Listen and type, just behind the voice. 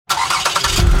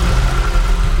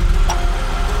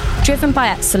driven by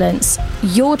excellence,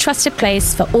 your trusted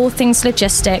place for all things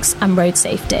logistics and road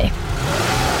safety.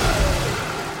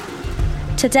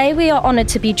 Today we are honoured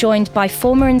to be joined by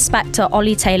former Inspector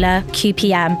Olly Tayler,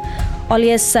 QPM. Olly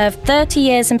has served 30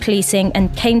 years in policing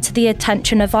and came to the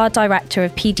attention of our Director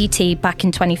of PDT back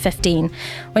in 2015,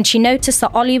 when she noticed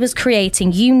that Olly was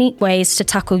creating unique ways to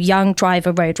tackle young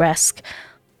driver road risk.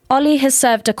 Olly has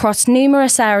served across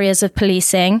numerous areas of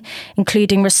policing,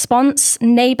 including response,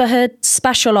 neighbourhood,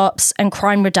 special ops and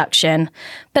crime reduction.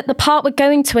 But the part we're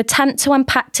going to attempt to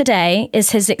unpack today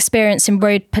is his experience in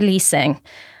road policing,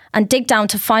 and dig down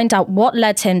to find out what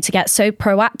led him to get so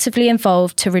proactively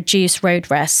involved to reduce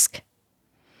road risk.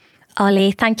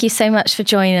 Olly, thank you so much for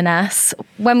joining us.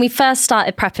 When we first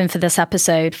started prepping for this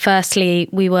episode, firstly,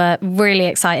 we were really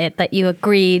excited that you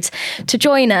agreed to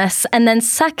join us. And then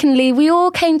secondly, we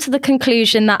all came to the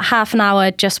conclusion that half an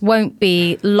hour just won't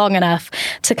be long enough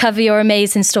to cover your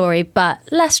amazing story, but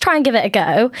let's try and give it a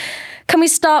go. Can we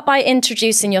start by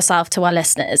introducing yourself to our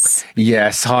listeners?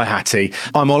 Yes. Hi, Hattie.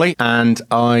 I'm Olly, and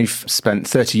I've spent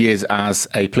 30 years as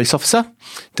a police officer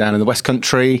down in the West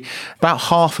Country. About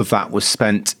half of that was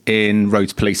spent in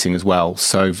roads policing as well.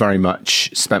 So very much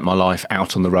spent my life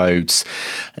out on the roads,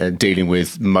 dealing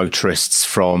with motorists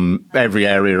from every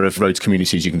area of roads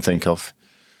communities you can think of.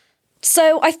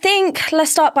 So I think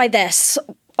let's start by this.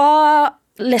 Our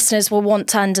listeners will want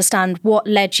to understand what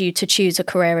led you to choose a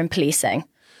career in policing.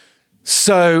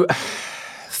 So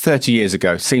 30 years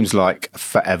ago, seems like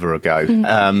forever ago.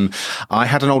 I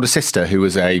had an older sister who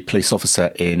was a police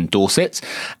officer in Dorset,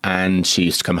 and she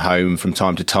used to come home from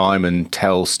time to time and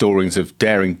tell stories of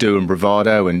daring do and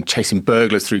bravado and chasing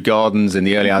burglars through gardens in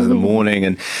the early hours of the morning.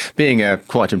 And being a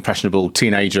quite impressionable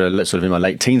teenager, sort of in my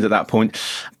late teens at that point,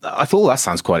 I thought, that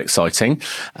sounds quite exciting.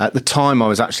 At the time, I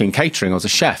was actually in catering. I was a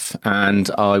chef, and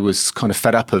I was kind of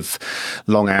fed up of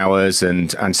long hours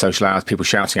and social hours, people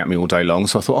shouting at me all day long.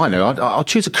 So I thought, I know, I'll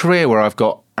choose a career where I've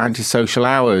got antisocial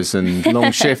hours and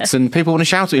long shifts and people want to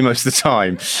shout at me most of the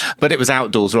time. But it was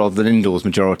outdoors rather than indoors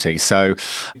majority. So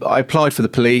I applied for the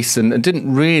police and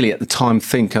didn't really at the time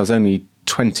think, I was only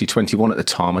 21 at the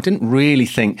time. I didn't really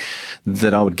think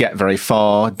that I would get very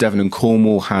far. Devon and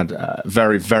Cornwall had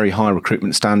very, very high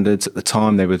recruitment standards at the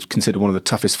time. They were considered one of the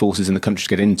toughest forces in the country to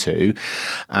get into.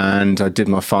 And I did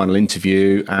my final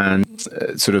interview, and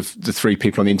sort of the three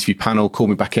people on the interview panel called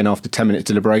me back in after 10 minutes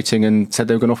deliberating and said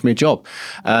they were going to offer me a job.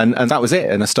 And that was it.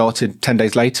 And I started 10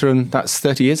 days later, and that's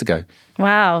 30 years ago.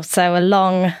 Wow. So a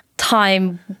long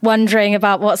time wondering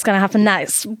about what's going to happen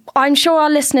next. I'm sure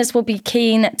our listeners will be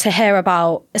keen to hear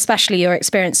about, especially your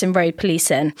experience in road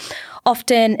policing.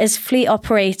 Often as fleet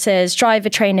operators, driver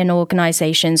training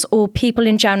organisations, or people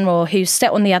in general who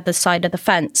sit on the other side of the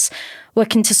fence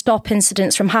working to stop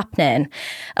incidents from happening.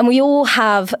 And we all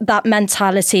have that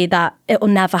mentality that it will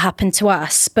never happen to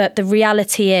us, but the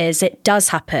reality is it does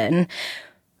happen.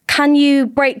 Can you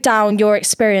break down your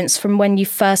experience from when you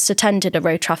first attended a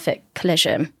road traffic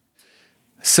collision?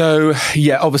 So,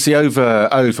 yeah, obviously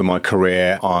over my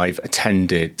career, I've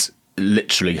attended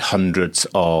literally hundreds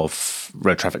of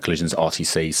road traffic collisions,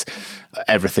 RTCs,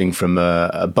 everything from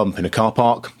a bump in a car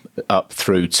park up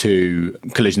through to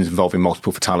collisions involving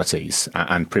multiple fatalities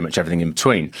and pretty much everything in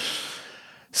between.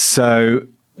 So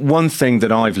one thing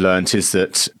that I've learned is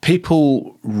that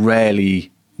people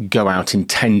rarely go out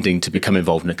intending to become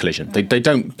involved in a collision. They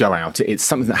don't go out. It's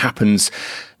something that happens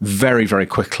very, very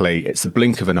quickly. It's the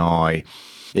blink of an eye.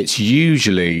 It's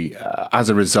usually as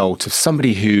a result of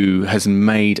somebody who has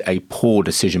made a poor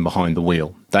decision behind the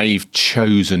wheel. They've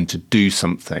chosen to do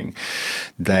something.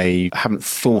 They haven't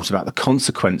thought about the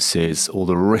consequences or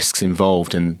the risks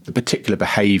involved in the particular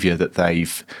behaviour that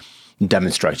they've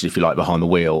demonstrated, if you like, behind the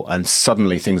wheel. And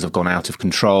suddenly things have gone out of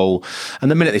control. And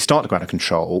the minute they start to go out of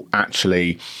control,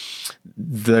 actually,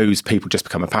 those people just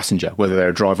become a passenger. Whether they're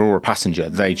a driver or a passenger,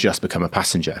 they just become a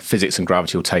passenger. Physics and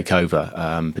gravity will take over,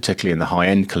 particularly in the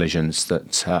high-end collisions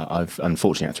that I've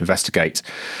unfortunately had to investigate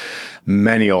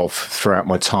many of throughout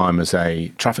my time as a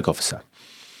traffic officer.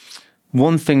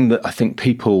 One thing that I think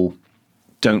people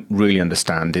don't really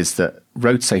understand is that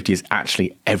road safety is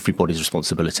actually everybody's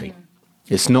responsibility.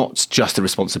 It's not just the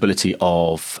responsibility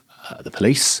of the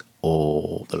police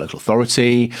or the local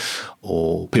authority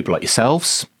or people like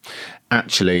yourselves.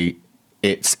 Actually,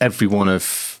 it's every one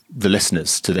of the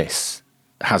listeners to this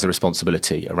has a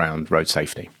responsibility around road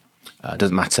safety. It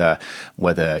doesn't matter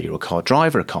whether you're a car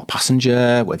driver, a car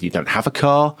passenger, whether you don't have a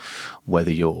car,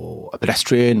 whether you're a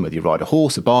pedestrian, whether you ride a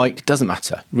horse, a bike, it doesn't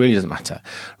matter. It really doesn't matter.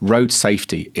 Road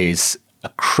safety is a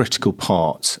critical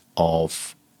part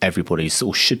of everybody's,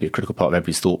 or should be a critical part of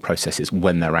everybody's thought processes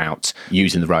when they're out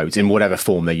using the roads in whatever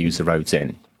form they use the roads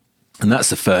in. And that's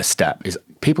the first step, is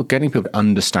getting people to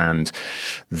understand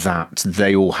that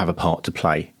they all have a part to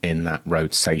play in that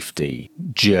road safety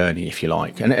journey, if you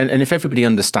like. And if everybody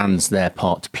understands their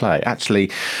part to play, actually,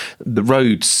 the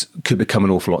roads could become an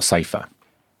awful lot safer.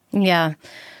 Yeah.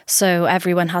 So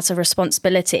everyone has a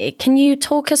responsibility. Can you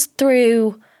talk us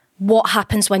through what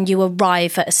happens when you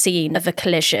arrive at a scene of a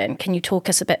collision? Can you talk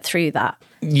us a bit through that?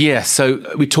 Yeah, so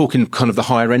we're talking kind of the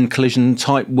higher end collision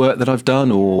type work that I've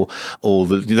done, or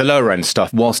the lower end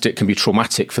stuff. Whilst it can be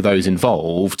traumatic for those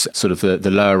involved, sort of the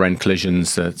lower end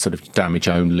collisions, sort of damage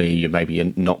only,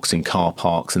 maybe knocks in car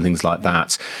parks and things like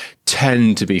that,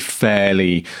 tend to be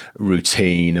fairly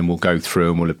routine, and we'll go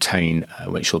through and we'll obtain,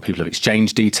 make sure people have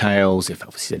exchanged details. If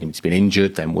obviously anybody's been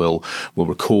injured, then we'll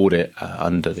record it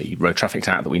under the Road Traffic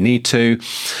Act that we need to.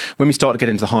 When we start to get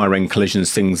into the higher end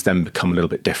collisions, things then become a little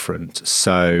bit different.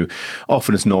 So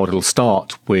often as not, it'll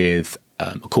start with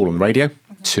a call on the radio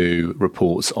to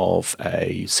reports of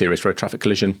a serious road traffic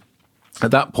collision.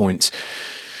 At that point,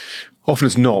 often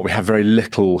as not, we have very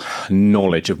little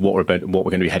knowledge of what we're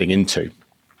going to be heading into.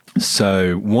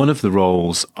 So one of the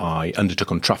roles I undertook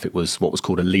on traffic was what was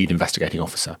called a lead investigating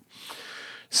officer.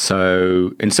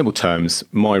 So in simple terms,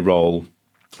 my role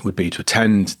would be to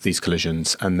attend these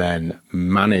collisions and then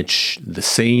manage the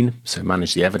scene, so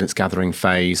manage the evidence gathering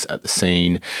phase at the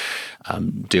scene,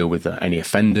 deal with any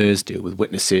offenders, deal with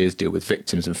witnesses, deal with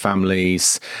victims and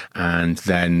families, and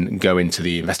then go into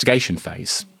the investigation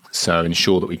phase. So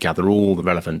ensure that we gather all the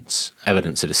relevant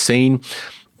evidence at a scene,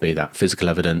 be that physical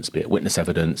evidence, be it witness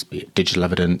evidence, be it digital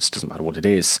evidence, doesn't matter what it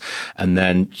is, and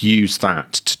then use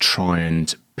that to try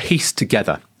and piece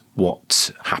together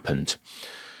what happened.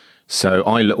 So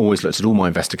I always looked at all my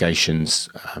investigations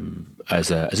as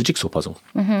a jigsaw puzzle,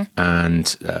 and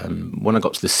when I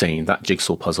got to the scene, that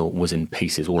jigsaw puzzle was in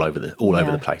pieces all over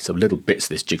the place. So little bits of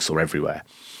this jigsaw everywhere.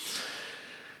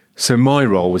 So my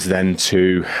role was then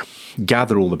to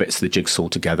gather all the bits of the jigsaw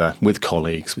together with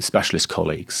colleagues, with specialist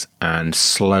colleagues, and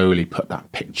slowly put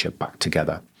that picture back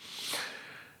together.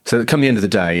 So that come the end of the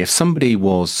day, if somebody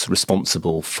was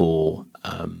responsible for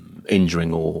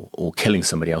injuring or killing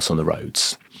somebody else on the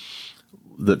roads,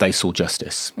 that they saw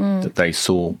justice, that they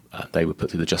saw they were put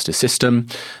through the justice system,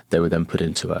 they were then put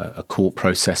into a court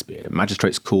process, be it a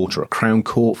magistrate's court or a crown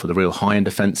court for the real high-end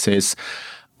offences,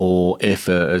 or if,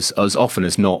 as often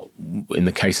as not, in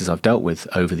the cases I've dealt with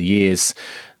over the years,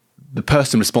 the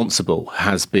person responsible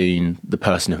has been the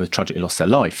person who has tragically lost their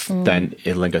life, then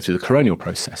it'll then go through the coronial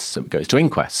process, so it goes to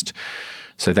inquest.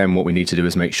 So then what we need to do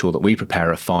is make sure that we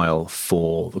prepare a file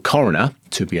for the coroner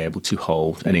to be able to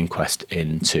hold an inquest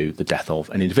into the death of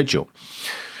an individual.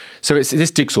 So it's this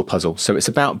jigsaw puzzle. So it's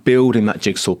about building that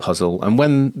jigsaw puzzle. And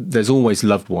when there's always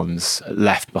loved ones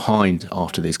left behind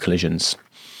after these collisions.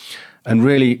 And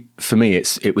really, for me,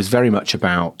 it was very much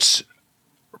about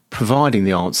providing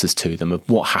the answers to them of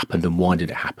what happened and why did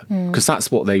it happen. Because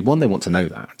that's what they want to know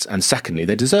that. And secondly,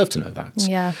 they deserve to know that.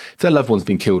 Yeah. If their loved one's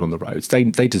been killed on the roads, they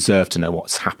deserve to know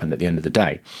what's happened at the end of the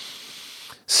day.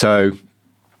 So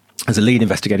as a lead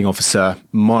investigating officer,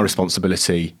 my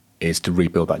responsibility is to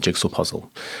rebuild that jigsaw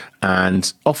puzzle.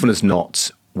 And often as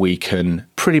not, we can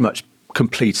pretty much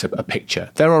complete a picture.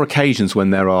 There are occasions when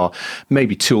there are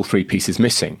maybe 2 or 3 pieces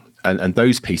missing. And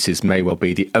those pieces may well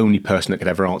be the only person that could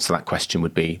ever answer that question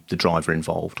would be the driver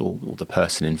involved or the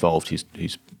person involved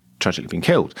who's tragically been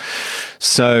killed.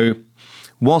 So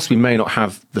whilst we may not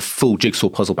have the full jigsaw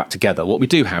puzzle back together, what we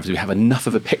do have is we have enough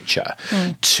of a picture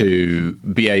to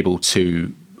be able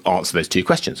to answer those 2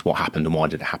 questions. What happened and why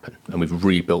did it happen? And we've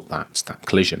rebuilt that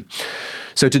collision.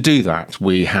 So to do that,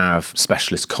 we have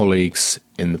specialist colleagues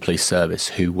in the police service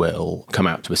who will come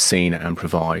out to a scene and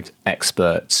provide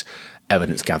expert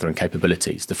evidence gathering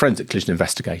capabilities. The forensic collision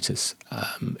investigators,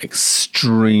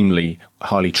 extremely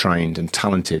highly trained and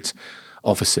talented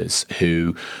officers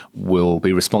who will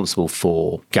be responsible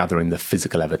for gathering the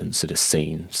physical evidence at a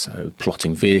scene. So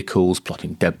plotting vehicles,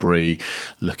 plotting debris,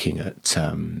 looking at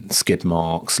skid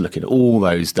marks, looking at all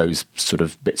those sort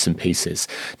of bits and pieces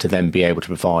to then be able to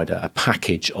provide a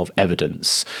package of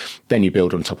evidence. Then you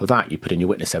build on top of that, you put in your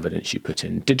witness evidence, you put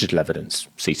in digital evidence,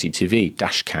 CCTV,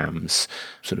 dash cams,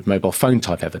 sort of mobile phone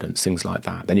type evidence, things like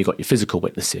that. Then you've got your physical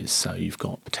witnesses. So you've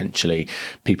got potentially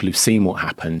people who've seen what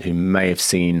happened, who may have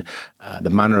seen the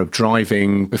manner of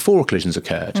driving before collisions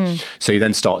occurred. So you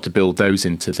then start to build those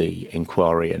into the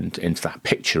inquiry and into that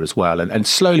picture as well. And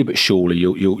slowly but surely,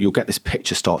 you'll get this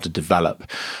picture start to develop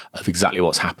of exactly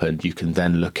what's happened. You can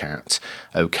then look at,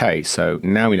 okay, so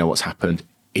now we know what's happened.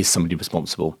 Is somebody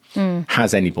responsible?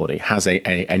 Has any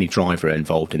driver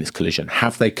involved in this collision?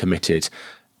 Have they committed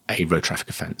a road traffic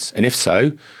offence? And if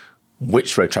so,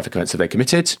 which road traffic offence have they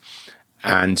committed?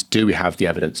 And do we have the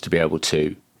evidence to be able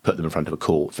to put them in front of a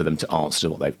court for them to answer to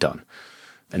what they've done?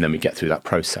 And then we get through that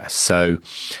process. So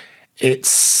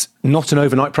it's not an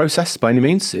overnight process by any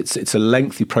means. It's a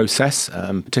lengthy process,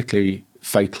 particularly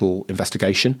fatal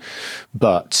investigation,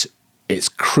 but it's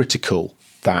critical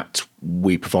that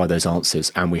we provide those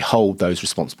answers and we hold those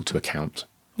responsible to account.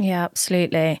 Yeah,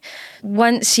 absolutely.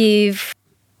 Once you've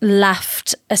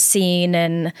left a scene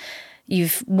and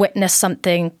you've witnessed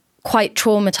something quite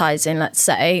traumatizing, let's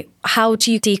say, how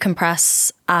do you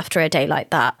decompress after a day like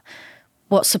that?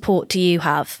 What support do you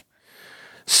have?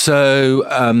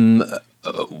 So,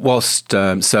 whilst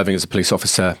serving as a police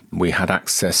officer, we had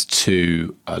access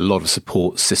to a lot of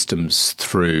support systems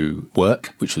through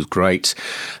work, which was great.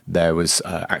 There was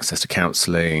access to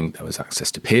counselling, there was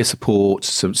access to peer support,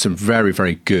 some very,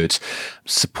 very good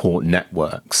support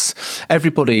networks.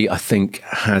 Everybody, I think,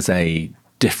 has a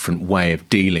different way of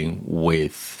dealing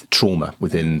with trauma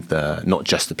within not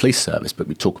just the police service, but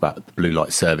we talk about the blue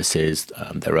light services.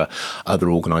 There are other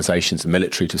organisations, the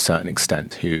military to a certain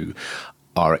extent, who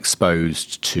are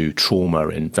exposed to trauma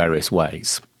in various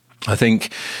ways. I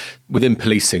think within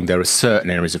policing, there are certain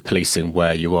areas of policing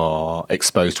where you are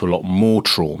exposed to a lot more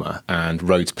trauma, and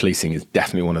roads policing is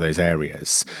definitely one of those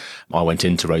areas. I went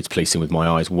into roads policing with my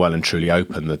eyes well and truly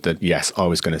open that yes, I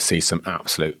was going to see some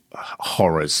absolute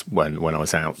horrors when I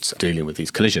was out dealing with these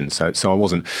collisions. So I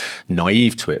wasn't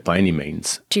naive to it by any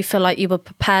means. Do you feel like you were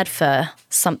prepared for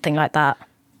something like that?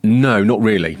 No, not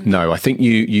really. No, I think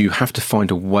you have to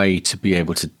find a way to be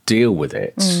able to deal with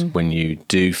it when you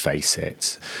do face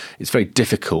it. It's very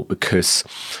difficult because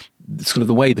sort of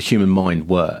the way the human mind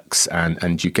works,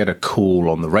 and you get a call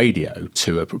on the radio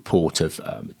to a report of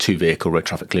two-vehicle road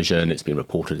traffic collision. It's been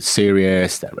reported as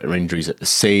serious. There are injuries at the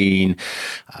scene.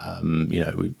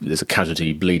 There's a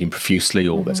casualty bleeding profusely,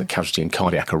 or there's a casualty in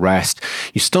cardiac arrest.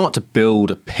 You start to build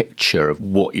a picture of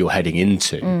what you're heading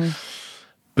into.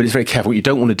 But it's very careful. What you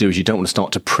don't want to do is you don't want to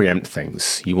start to preempt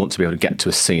things. You want to be able to get to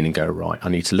a scene and go, right, I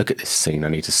need to look at this scene. I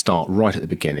need to start right at the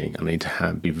beginning. I need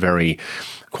to be very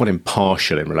quite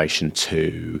impartial in relation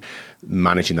to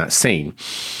managing that scene.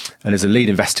 And as a lead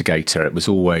investigator, it was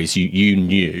always you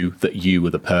knew that you were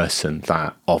the person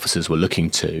that officers were looking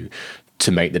to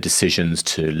make the decisions,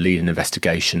 to lead an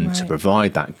investigation, right, to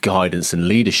provide that guidance and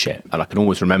leadership. And I can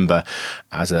always remember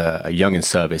as a young in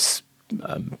service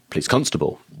police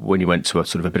constable, when you went to a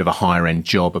sort of a bit of a higher end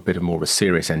job, a bit of more of a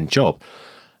serious end job,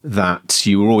 that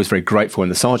you were always very grateful when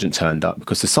the sergeant turned up,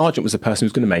 because the sergeant was the person who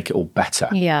was going to make it all better.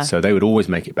 Yeah. So they would always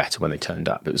make it better when they turned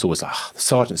up. It was always like, the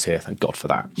sergeant's here, thank God for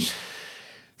that.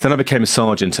 Then I became a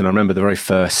sergeant, and I remember the very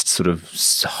first sort of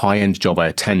high-end job I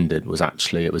attended was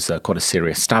actually, it was quite a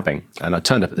serious stabbing. And I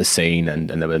turned up at the scene, and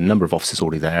there were a number of officers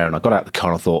already there, and I got out of the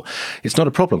car and I thought, it's not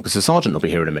a problem because the sergeant will be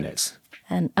here in a minute.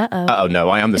 And no,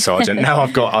 I am the sergeant. Now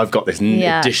I've got this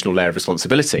additional layer of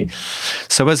responsibility.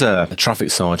 So as a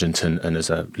traffic sergeant and as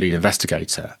a lead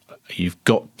investigator, you've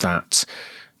got that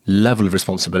level of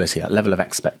responsibility, that level of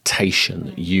expectation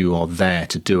that you are there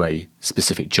to do a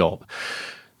specific job.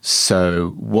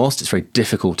 So whilst it's very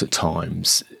difficult at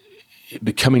times,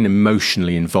 becoming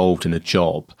emotionally involved in a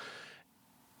job,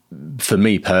 for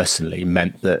me personally,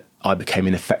 meant that I became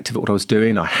ineffective at what I was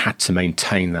doing. I had to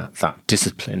maintain that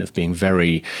discipline of being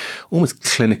very almost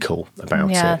clinical about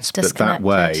it, but that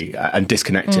way, and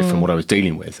disconnected from what I was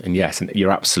dealing with. And yes, and you're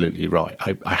absolutely right.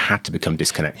 I had to become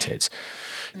disconnected.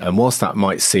 And whilst that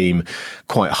might seem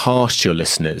quite harsh to your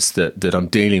listeners, that I'm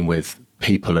dealing with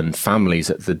people and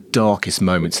families at the darkest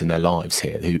moments in their lives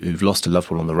here who've lost a loved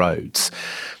one on the roads,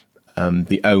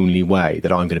 the only way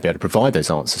that I'm going to be able to provide those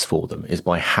answers for them is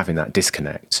by having that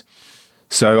disconnect.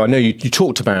 So I know you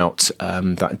talked about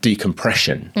that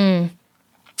decompression,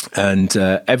 and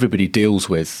everybody deals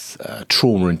with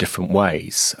trauma in different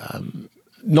ways.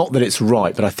 Not that it's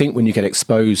right, but I think when you get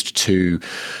exposed to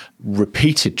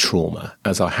repeated trauma,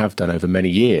 as I have done over many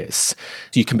years,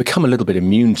 you can become a little bit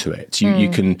immune to it. You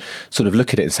can sort of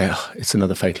look at it and say, oh, it's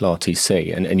another fatal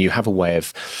RTC. And you have a way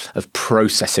of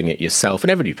processing it yourself.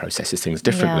 And everybody processes things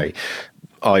differently.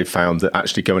 Yeah. I found that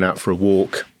actually going out for a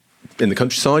walk in the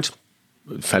countryside,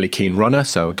 fairly keen runner,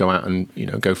 so I'd go out and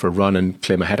go for a run and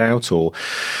clear my head out, or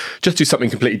just do something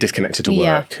completely disconnected to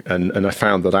work. And I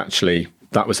found that actually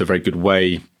that was a very good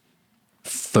way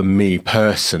for me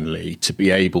personally to be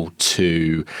able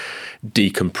to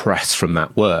decompress from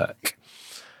that work.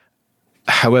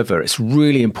 However, it's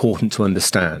really important to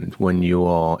understand when you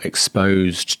are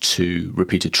exposed to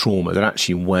repeated trauma that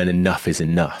actually when enough is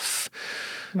enough.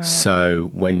 Right. So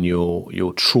when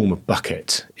your trauma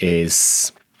bucket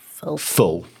is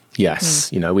full,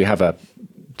 yes, we have a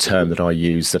term that I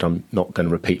use that I'm not going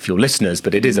to repeat for your listeners,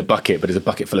 but it is a bucket, but it's a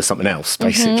bucket full of something else,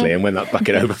 basically. And when that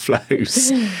bucket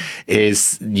overflows,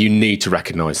 is you need to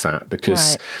recognise that,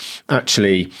 because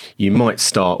actually you might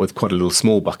start with quite a little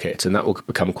small bucket and that will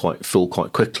become quite full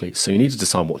quite quickly. So you need to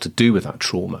decide what to do with that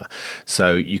trauma.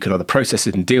 So you can either process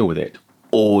it and deal with it,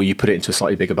 or you put it into a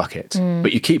slightly bigger bucket.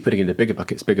 But you keep putting it into bigger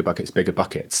buckets,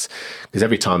 because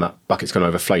every time that bucket's going to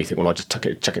overflow, you think, well, I'll just chuck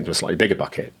it into a slightly bigger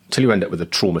bucket, until you end up with a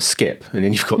trauma skip. And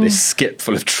then you've got this skip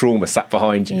full of trauma sat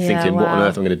behind you, thinking, what on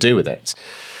earth am I going to do with it?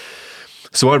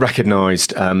 So I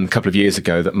recognised a couple of years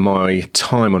ago that my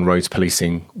time on roads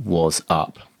policing was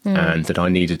up, and that I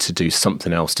needed to do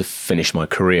something else to finish my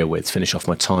career with, finish off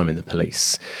my time in the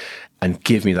police, and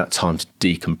give me that time to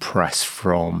decompress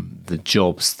from the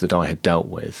jobs that I had dealt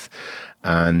with.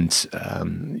 And,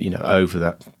 over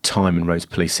that time in roads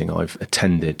policing, I've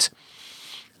attended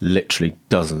literally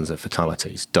dozens of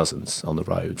fatalities, dozens on the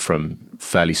road, from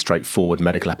fairly straightforward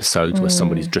medical episodes where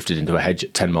somebody's drifted into a hedge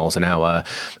at 10 miles an hour,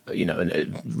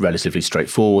 and relatively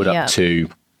straightforward, up to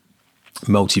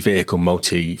multi-vehicle,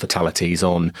 multi-fatalities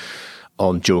on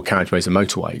dual carriageways and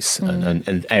motorways,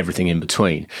 and everything in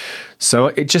between. So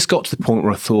it just got to the point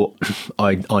where I thought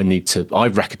I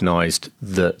recognised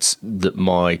that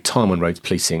my time on roads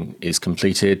policing is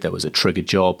completed. There was a trigger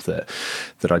job that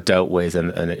I dealt with,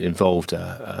 and it involved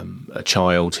a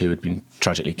child who had been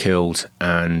tragically killed.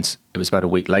 And it was about a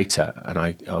week later, and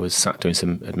I was sat doing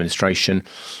some administration,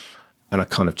 and I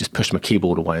kind of just pushed my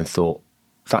keyboard away and thought,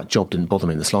 that job didn't bother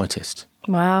me in the slightest.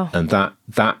 Wow. And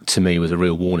that to me was a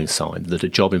real warning sign that a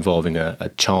job involving a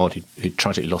child who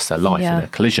tragically lost their life in a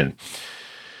collision,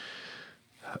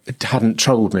 it hadn't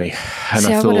troubled me. And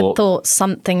I would have thought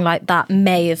something like that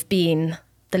may have been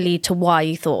the lead to why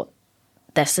you thought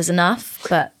this is enough,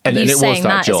 but you saying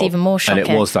that is even more shocking. And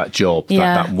it was that job,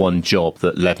 that one job,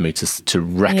 that led me to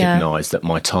recognise that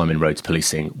my time in roads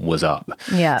policing was up,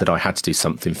 that I had to do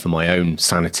something for my own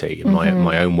sanity and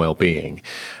my own well-being.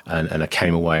 And I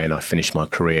came away and I finished my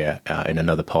career in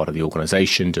another part of the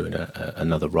organisation, doing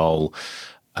another role.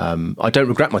 I don't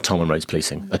regret my time on roads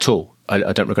policing at all.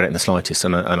 I don't regret it in the slightest,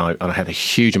 and I had a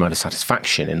huge amount of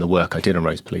satisfaction in the work I did on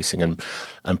roads policing,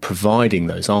 and providing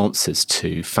those answers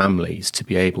to families to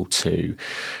be able to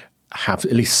have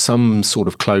at least some sort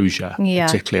of closure,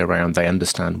 particularly around they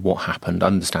understand what happened,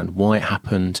 understand why it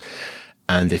happened,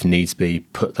 and if needs be,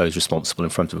 put those responsible in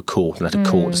front of a court and let a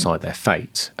court decide their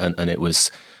fate. And there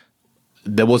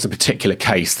was a particular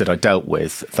case that I dealt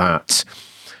with that,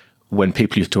 when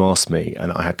people used to ask me,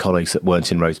 and I had colleagues that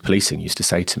weren't in roads policing, used to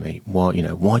say to me, why do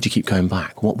you keep going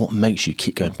back? What makes you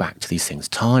keep going back to these things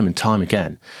time and time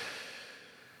again?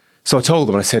 So I told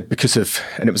them, I said,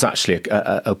 and it was actually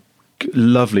a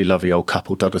lovely, lovely old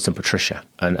couple, Douglas and Patricia,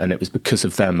 and it was because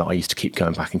of them that I used to keep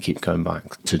going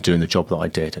back to doing the job that I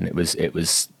did. And it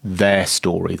was their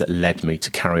story that led me to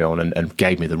carry on and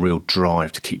gave me the real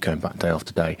drive to keep going back day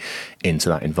after day into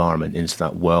that environment, into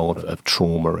that world of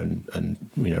trauma and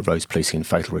roads policing and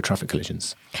fatal road traffic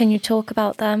collisions. Can you talk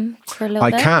about them for a little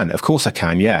bit? I can, of course I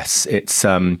can, yes. It's,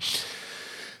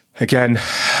 again,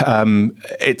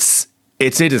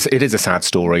 it is a sad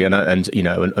story,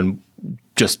 and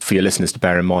just for your listeners to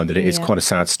bear in mind that it is quite a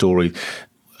sad story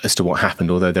as to what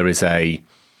happened. Although there is I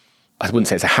wouldn't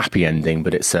say it's a happy ending,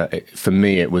 but for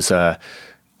me it was a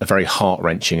very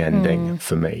heart-wrenching ending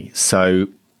for me. So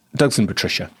Douglas and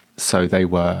Patricia, so they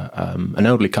were an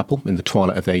elderly couple in the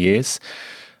twilight of their years.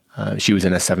 She was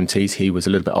in her 70s, he was a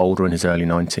little bit older, in his early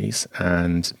 90s,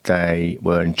 and they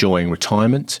were enjoying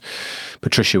retirement.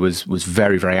 Patricia was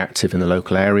very, very active in the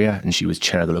local area, and she was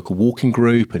chair of the local walking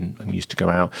group and used to go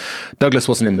out. Douglas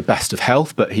wasn't in the best of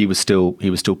health, but he was still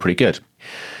pretty good.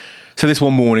 So this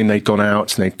one morning they'd gone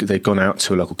out, and they'd gone out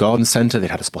to a local garden centre,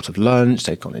 they'd had a spot of lunch,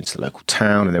 they'd gone into the local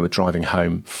town, and they were driving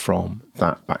home from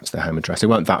that back to their home address. They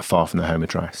weren't that far from their home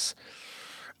address.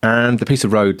 And the piece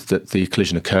of road that the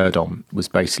collision occurred on was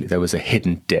basically, there was a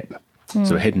hidden dip.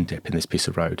 So a hidden dip in this piece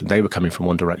of road. And they were coming from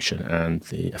one direction and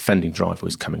the offending driver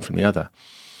was coming from the other.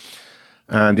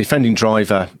 And the offending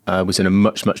driver was in a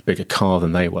much, much bigger car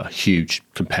than they were, huge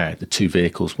compared. The two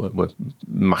vehicles were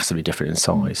massively different in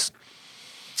size.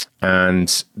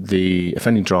 And the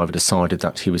offending driver decided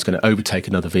that he was going to overtake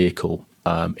another vehicle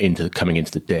coming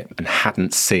into the dip, and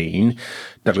hadn't seen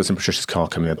Douglas and Patricia's car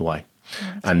coming the other way.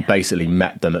 And basically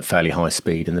met them at fairly high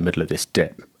speed in the middle of this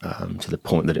dip, to the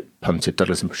point that it punted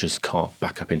Douglas and Patricia's car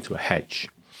back up into a hedge.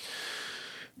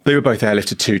 They were both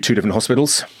airlifted to two different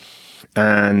hospitals,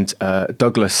 and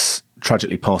Douglas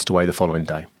tragically passed away the following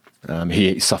day.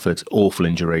 He suffered awful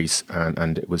injuries,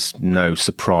 and it was no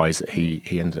surprise that he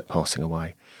ended up passing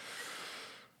away.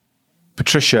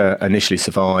 Patricia initially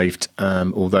survived,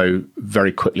 although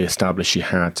very quickly established she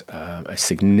had a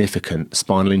significant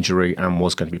spinal injury and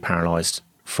was going to be paralysed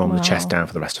from the chest down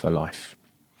for the rest of her life.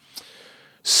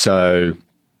 So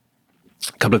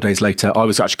a couple of days later, I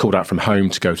was actually called out from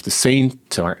home to go to the scene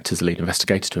to act as the lead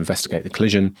investigator to investigate the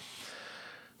collision.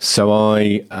 So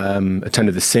I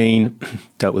attended the scene,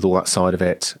 dealt with all that side of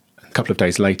it. A couple of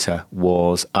days later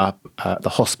was up at the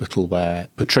hospital where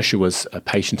Patricia was a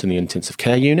patient in the intensive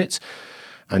care unit,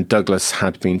 and Douglas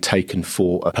had been taken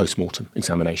for a post-mortem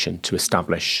examination to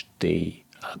establish the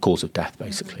cause of death,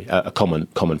 basically, a common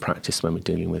practice when we're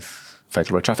dealing with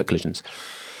fatal road traffic collisions.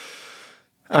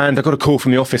 And I got a call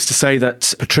from the office to say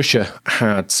that Patricia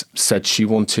had said she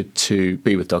wanted to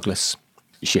be with Douglas.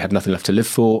 She had nothing left to live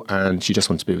for, and she just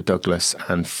wanted to be with Douglas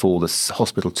and for the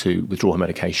hospital to withdraw her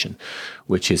medication,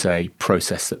 which is a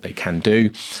process that they can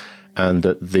do. And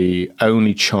that the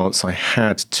only chance I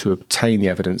had to obtain the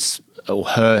evidence or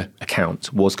her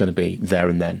account was going to be there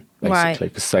and then, basically,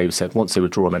 because they said once they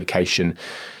withdraw her medication,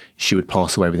 she would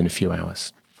pass away within a few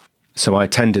hours. So I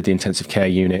attended the intensive care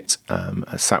unit.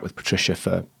 I sat with Patricia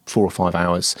for 4 or 5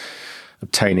 hours,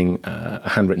 obtaining a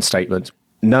handwritten statement,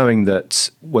 knowing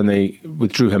that when they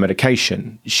withdrew her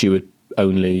medication, she would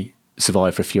only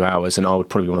survive for a few hours and I would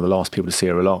probably be one of the last people to see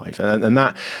her alive. And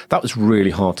that was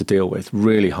really hard to deal with,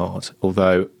 really hard.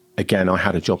 Although, again, I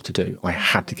had a job to do. I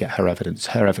had to get her evidence.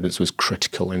 Her evidence was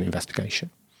critical in the investigation.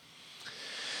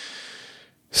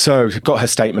 So got her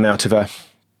statement out of her,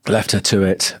 left her to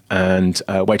it, and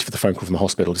waited for the phone call from the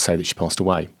hospital to say that she passed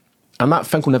away. And that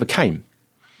phone call never came.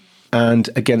 And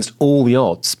against all the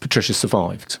odds, Patricia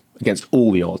survived. Against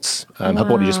all the odds. Her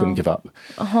body just wouldn't give up.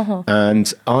 Oh.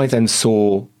 And I then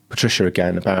saw Patricia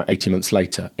again about 18 months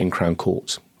later in Crown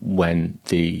Court when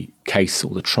the case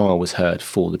or the trial was heard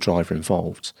for the driver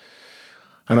involved.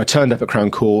 And I turned up at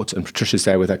Crown Court and Patricia's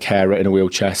there with her carer in a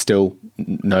wheelchair, still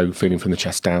no feeling from the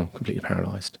chest down, completely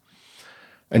paralysed.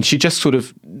 And she just sort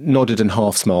of nodded and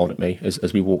half smiled at me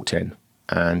as we walked in.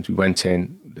 And we went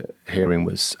in, the hearing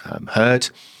was heard.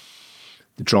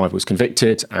 The driver was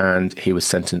convicted and he was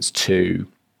sentenced to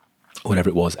whatever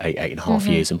it was, 8.5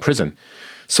 years in prison.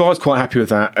 So I was quite happy with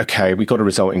that. Okay, we got a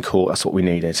result in court. That's what we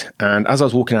needed. And as I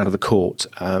was walking out of the court,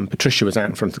 Patricia was out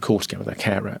in front of the court again with her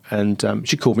carer, and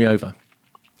she called me over.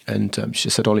 And she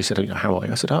said, Ollie said, how are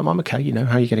you? I said, I'm okay.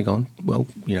 how are you getting on? Well,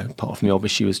 apart from the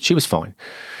obvious, she was fine.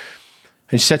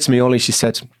 And she said to me, Ollie, she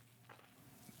said,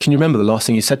 can you remember the last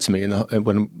thing you said to me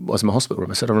when I was in my hospital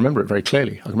room? I said, I remember it very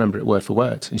clearly. I remember it word for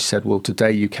word. And she said, well,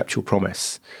 today you kept your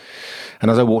promise. And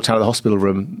as I walked out of the hospital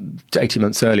room 18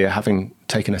 months earlier, having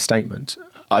taken a statement,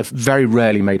 I've very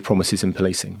rarely made promises in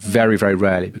policing, very, very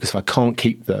rarely, because if I can't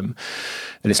keep them,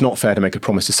 and it's not fair to make a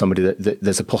promise to somebody that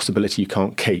there's a possibility you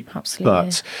can't keep. Absolutely.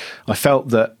 But I felt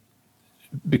that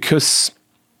because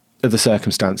of the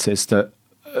circumstances that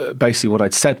basically what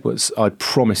I'd said was I'd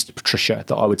promised Patricia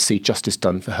that I would see justice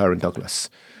done for her and Douglas.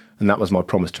 And that was my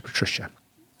promise to Patricia.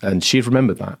 And she'd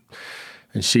remembered that.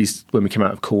 And when we came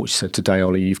out of court, she said, today,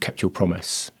 Ollie, you've kept your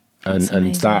promise. And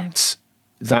that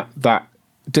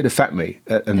did affect me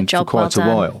and for quite a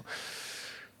while.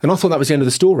 And I thought that was the end of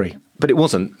the story, but it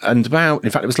wasn't. And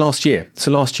in fact, it was last year. So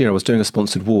last year I was doing a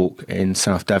sponsored walk in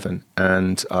South Devon.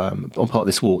 And on part of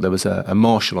this walk, there was a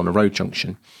marshal on a road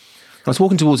junction. I was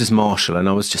walking towards this marshal and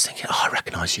I was just thinking, I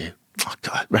recognise you.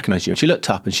 I recognise you. And she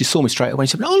looked up and she saw me straight away and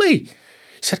she said, Ollie. She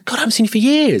said, God, I haven't seen you for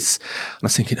years. And I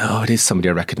was thinking, it is somebody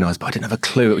I recognise, but I didn't have a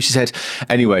clue. She said,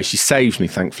 anyway, she saved me,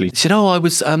 thankfully. She said, I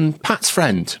was Pat's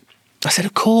friend. I said,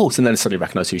 of course. And then I suddenly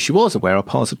recognised who she was and where our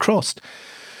paths had crossed.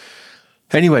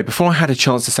 Anyway, before I had a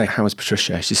chance to say, how was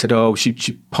Patricia? She said,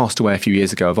 she passed away a few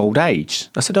years ago of old age.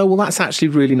 I said, well, that's actually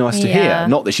really nice to hear.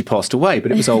 Not that she passed away,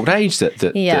 but it was old age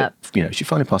that she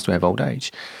finally passed away of old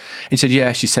age. And she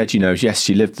said, she said, yes,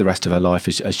 she lived the rest of her life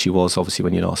as she was, obviously,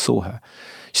 when you last saw her.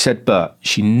 She said, but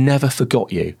she never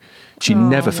forgot you. She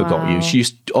never forgot you. She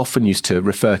often used to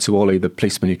refer to Ollie, the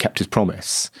policeman who kept his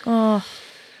promise. Oh.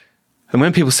 And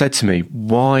when people said to me,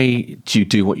 why do you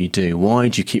do what you do? Why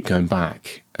do you keep going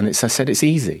back? And I said, it's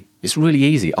easy. It's really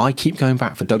easy. I keep going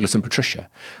back for Douglas and Patricia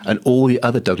and all the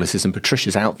other Douglases and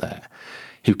Patricias out there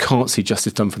who can't see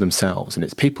justice done for themselves. And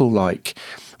it's people like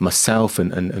myself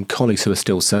and colleagues who are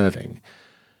still serving,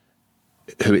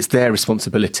 who it's their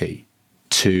responsibility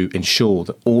to ensure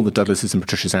that all the Douglases and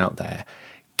Patricias out there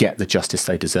get the justice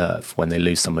they deserve when they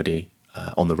lose somebody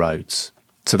on the roads.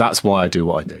 So that's why I do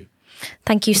what I do.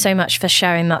 Thank you so much for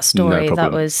sharing that story. No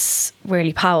problem. That was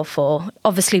really powerful.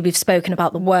 Obviously, we've spoken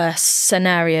about the worst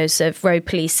scenarios of road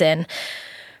policing,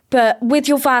 but with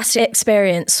your vast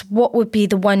experience, what would be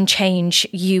the one change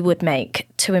you would make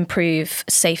to improve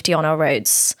safety on our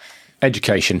roads?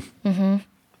 Education,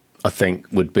 I think,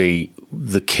 would be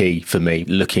the key for me,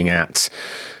 looking at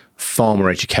far more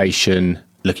education,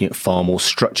 looking at far more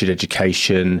structured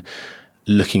education,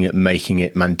 looking at making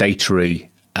it mandatory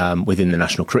within the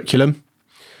national curriculum,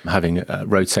 having a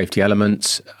road safety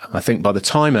element. I think by the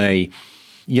time a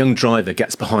young driver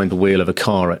gets behind the wheel of a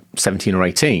car at 17 or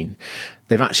 18,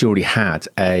 they've actually already had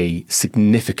a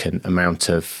significant amount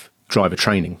of driver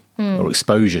training or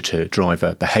exposure to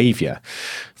driver behaviour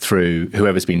through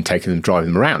whoever's been taking them,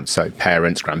 driving them around. So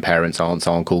parents, grandparents, aunts,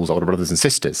 uncles, older brothers and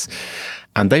sisters.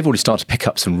 And they've already started to pick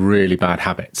up some really bad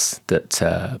habits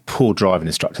that poor driving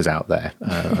instructors out there,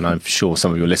 and I'm sure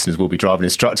some of your listeners will be driving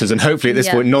instructors, and hopefully at this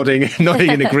point nodding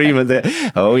in agreement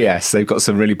that, oh yes, they've got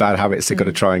some really bad habits they've got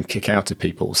to try and kick out of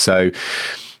people. So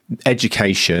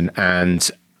education, and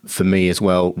for me as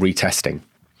well, retesting.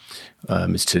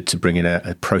 Is to bring in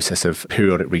a process of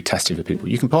periodic retesting for people.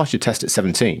 You can pass your test at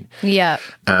 17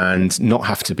 and not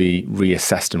have to be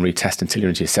reassessed and retested until you're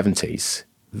into your 70s.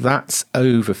 That's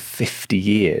over 50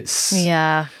 years.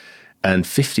 Yeah. And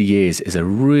 50 years is a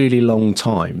really long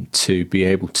time to be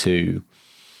able to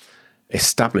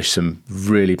establish some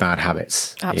really bad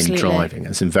habits in driving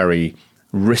and some very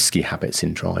risky habits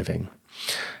in driving.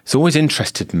 It's always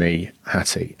interested me,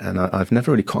 Hattie, and I've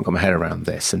never really quite got my head around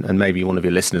this, and maybe one of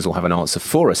your listeners will have an answer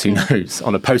for us, who knows,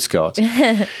 on a postcard,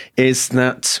 is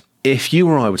that if you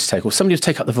or I were to take, or somebody would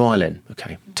take up the violin,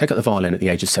 take up the violin at the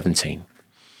age of 17,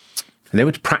 and they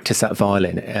would practice that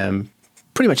violin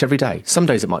pretty much every day. Some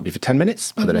days it might be for 10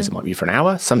 minutes, other days it might be for an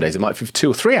hour, some days it might be for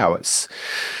 2 or 3 hours.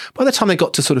 By the time they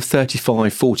got to sort of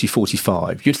 35, 40,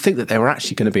 45, you'd think that they were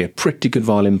actually going to be a pretty good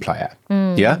violin player.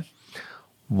 Yeah?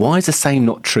 Why is the same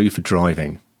not true for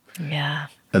driving? Yeah.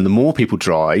 And the more people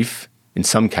drive, in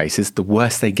some cases, the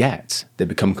worse they get. They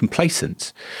become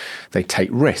complacent. They take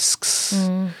risks.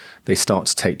 They start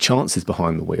to take chances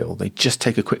behind the wheel. They just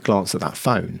take a quick glance at that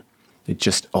phone. They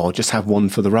just, I'll just have one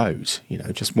for the road,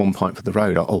 just 1 pint for the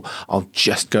road. I'll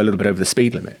just go a little bit over the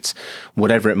speed limit.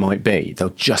 Whatever it might be, they'll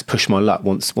just push my luck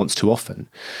once too often.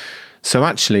 So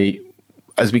actually,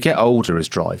 as we get older as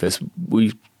drivers,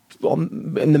 we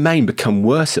in the main become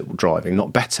worse at driving,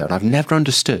 not better. And I've never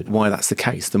understood why that's the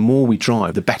case. The more we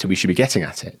drive, the better we should be getting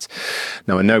at it.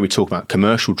 Now, I know we talk about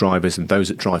commercial drivers, and those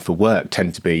that drive for work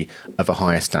tend to be of a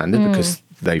higher standard because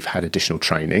they've had additional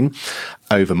training.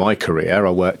 Over my career, I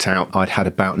worked out I'd had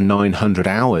about 900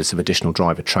 hours of additional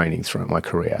driver training throughout my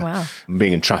career. Wow.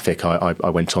 Being in traffic, I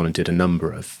went on and did a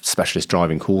number of specialist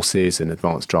driving courses and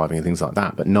advanced driving and things like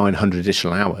that, but 900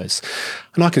 additional hours.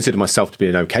 And I consider myself to be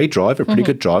an okay driver, a pretty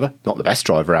good driver, not the best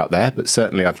driver out there, but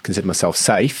certainly I consider myself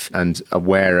safe and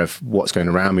aware of what's going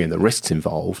around me and the risks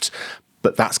involved.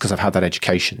 But that's because I've had that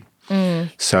education.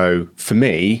 So for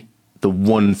me, the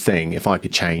one thing, if I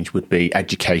could change, would be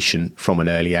education from an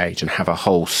early age, and have a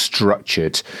whole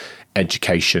structured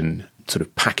education sort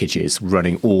of packages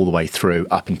running all the way through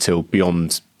up until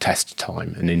beyond test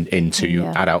time and into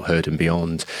adulthood and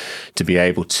beyond, to be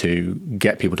able to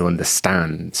get people to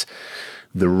understand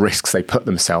the risks they put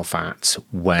themselves at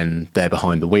when they're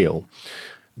behind the wheel.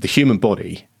 The human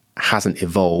body hasn't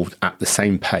evolved at the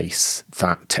same pace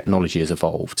that technology has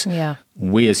evolved. Yeah.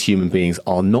 We as human beings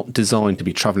are not designed to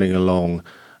be travelling along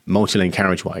multi-lane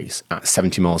carriageways at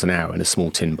 70 miles an hour in a small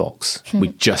tin box. We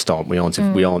just aren't. We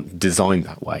aren't designed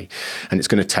that way. And it's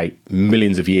going to take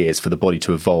millions of years for the body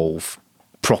to evolve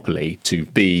properly to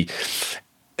be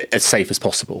as safe as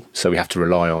possible. So we have to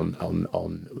rely on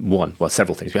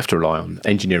several things. We have to rely on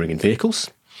engineering in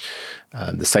vehicles,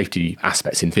 the safety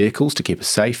aspects in vehicles to keep us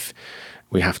safe.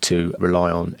 We have to rely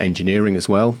on engineering as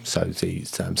well. So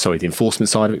the enforcement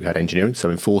side of it, we had engineering, so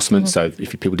enforcement. So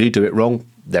if people do it wrong,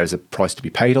 there's a price to be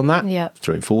paid on that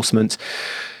through enforcement.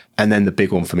 And then the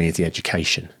big one for me is the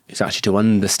education. It's actually to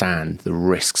understand the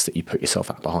risks that you put yourself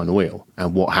at behind the wheel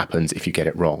and what happens if you get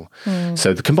it wrong.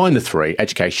 So to combine the three,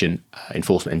 education,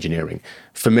 enforcement, engineering,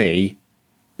 for me,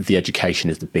 the education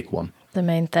is the big one. The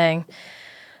main thing.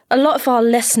 A lot of our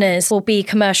listeners will be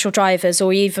commercial drivers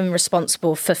or even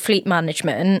responsible for fleet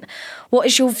management. What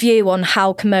is your view on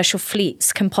how commercial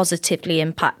fleets can positively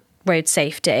impact road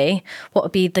safety? What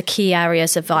would be the key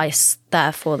areas of advice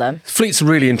there for them? Fleet's a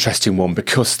really interesting one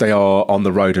because they are on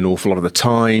the road an awful lot of the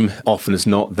time. Often as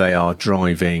not, they are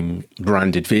driving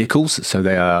branded vehicles. So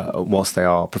they are, whilst they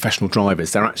are professional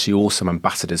drivers, they're actually also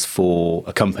ambassadors for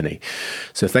a company.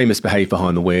 So if they misbehave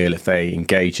behind the wheel, if they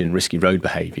engage in risky road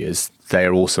behaviours, they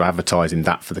are also advertising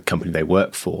that for the company they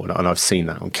work for. And I've seen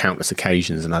that on countless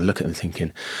occasions. And I look at them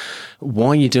thinking, why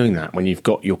are you doing that when you've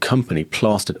got your company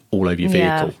plastered all over your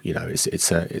vehicle? You know,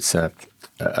 it's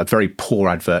a very poor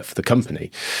advert for the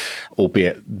company,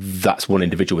 albeit that's one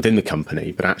individual within the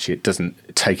company, but actually it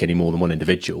doesn't take any more than one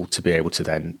individual to be able to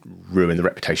then ruin the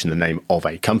reputation, the name of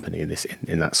a company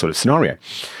in that sort of scenario.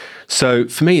 So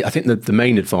for me, I think that the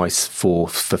main advice for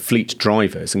fleet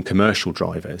drivers and commercial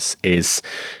drivers is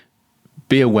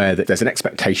be aware that there's an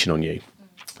expectation on you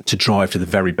to drive to the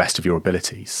very best of your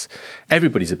abilities.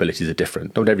 Everybody's abilities are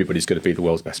different. Not everybody's going to be the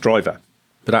world's best driver.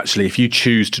 But actually, if you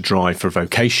choose to drive for a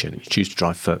vocation, you choose to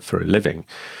drive for a living,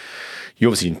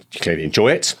 you clearly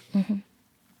enjoy it. Mm-hmm.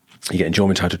 You get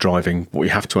enjoyment out of driving. What you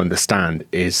have to understand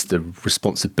is the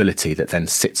responsibility that then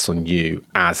sits on you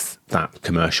as that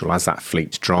commercial, as that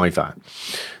fleet driver,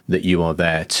 that you are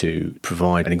there to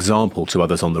provide an example to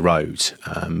others on the road.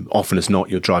 Often as not,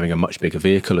 you're driving a much bigger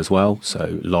vehicle as well.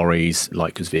 So lorries,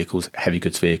 light goods vehicles, heavy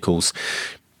goods vehicles.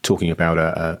 Talking about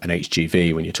an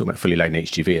HGV, when you're talking about fully laden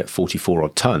HGV at 44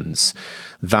 odd tons,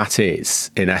 that is,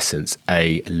 in essence,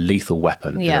 a lethal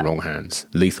weapon in the wrong hands.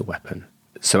 Lethal weapon.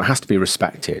 So it has to be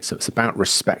respected. So it's about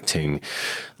respecting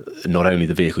not only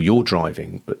the vehicle you're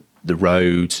driving, but the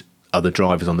road, other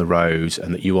drivers on the road,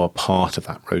 and that you are part of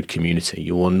that road community.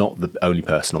 You are not the only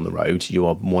person on the road. You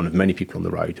are one of many people on the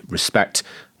road. Respect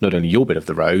not only your bit of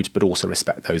the road, but also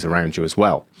respect those around you as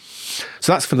well.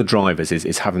 So that's for the drivers,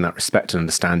 is having that respect and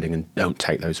understanding, and don't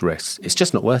take those risks. It's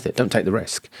just not worth it. Don't take the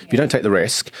risk. If you don't take the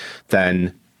risk,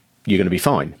 then you're going to be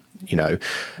fine.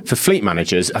 For fleet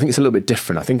managers, I think it's a little bit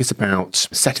different. I think it's about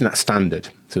setting that standard.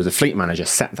 So as a fleet manager,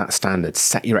 set that standard,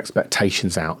 set your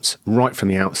expectations out right from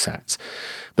the outset,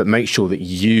 but make sure that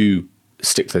you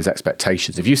stick to those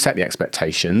expectations. If you set the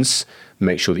expectations,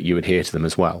 make sure that you adhere to them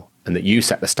as well, and that you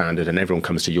set the standard and everyone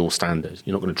comes to your standard.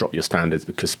 You're not going to drop your standards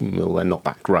because they're not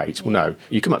that great. Well, no,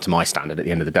 you come up to my standard at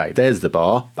the end of the day. There's the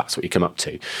bar. That's what you come up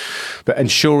to. But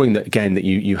ensuring that, again, that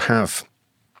you have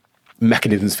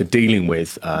mechanisms for dealing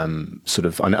with I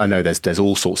know there's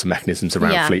all sorts of mechanisms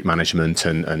around fleet management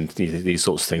and these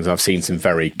sorts of things. I've seen some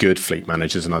very good fleet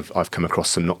managers, and I've come across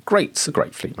some not great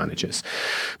fleet managers.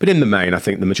 But in the main, I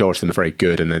think the majority of them are very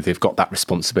good, and they've got that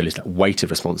responsibility, that weight of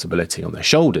responsibility on their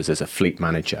shoulders as a fleet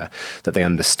manager, that they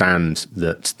understand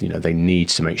that they need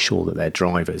to make sure that their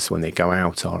drivers, when they go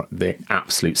out, are the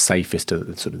absolute safest,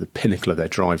 to sort of the pinnacle of their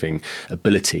driving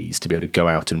abilities, to be able to go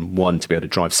out and, one, to be able to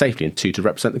drive safely, and two, to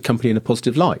represent the company in a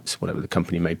positive light, whatever the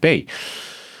company may be.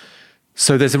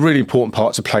 So there's a really important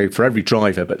part to play for every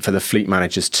driver, but for the fleet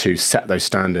managers to set those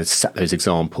standards, set those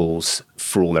examples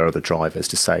for all their other drivers,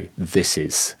 to say, this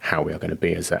is how we are going to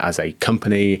be as a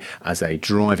company, as a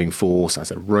driving force, as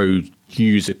a road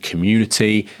user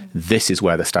community. This is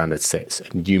where the standard sits,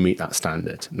 and you meet that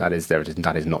standard. And that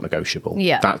is not negotiable.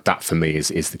 Yeah. That for me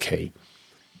is the key.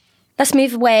 Let's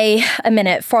move away a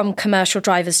minute from commercial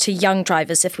drivers to young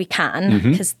drivers, if we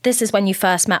can, because this is when you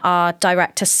first met our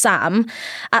director, Sam.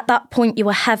 At that point, you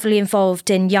were heavily involved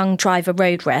in young driver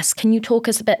road risk. Can you talk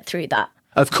us a bit through that?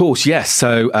 Of course, yes.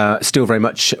 So still very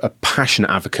much a passionate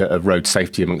advocate of road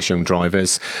safety amongst young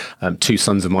drivers. Two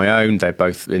sons of my own. They're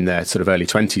both in their sort of early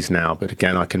 20s now. But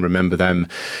again, I can remember them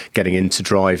getting into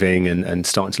driving and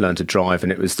starting to learn to drive.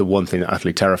 And it was the one thing that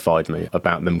utterly terrified me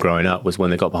about them growing up, was when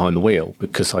they got behind the wheel,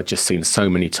 because I'd just seen so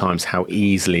many times how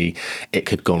easily it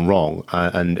could have gone wrong.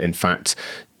 And in fact,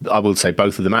 I will say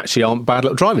both of them actually aren't bad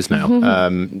little drivers now.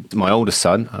 My oldest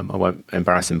son, I won't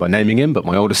embarrass him by naming him, but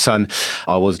my oldest son,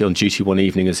 I was on duty one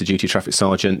evening as a duty traffic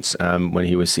sergeant when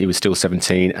he was still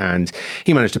 17, and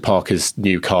he managed to park his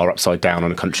new car upside down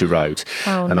on a country road.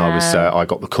 And no. I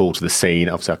got the call to the scene.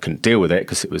 Obviously, I couldn't deal with it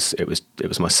because it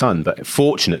was my son. But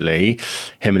fortunately,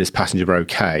 him and his passenger were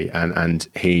okay, and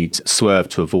he'd swerved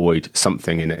to avoid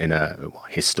something in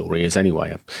his story is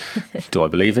anyway. Do I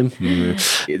believe him?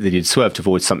 He'd swerved to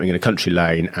avoid something in a country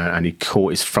lane, and he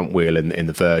caught his front wheel in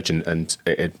the verge, and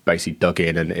it basically dug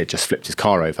in, and it just flipped his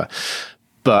car over.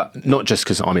 But not just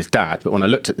because I'm his dad, but when I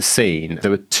looked at the scene, there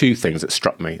were two things that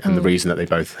struck me, and the reason that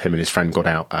him and his friend got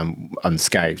out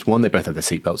unscathed. One, they both had their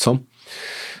seatbelts on.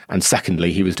 And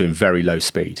secondly, he was doing very low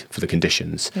speed for the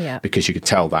conditions, because you could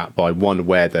tell that by one,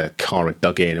 where the car had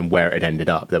dug in and where it had ended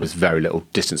up. There was very little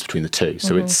distance between the two.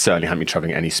 So it certainly hadn't been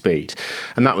travelling at any speed.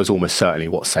 And that was almost certainly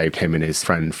what saved him and his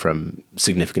friend from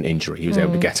significant injury. He was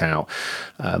able to get out,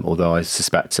 although I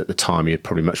suspect at the time he'd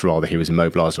probably much rather he was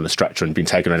immobilised on a stretcher and been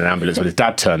taken in an ambulance when his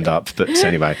dad turned up. But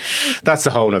anyway, that's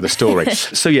a whole other story.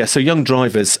 So young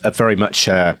drivers are very much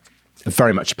a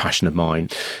passion of mine.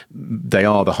 They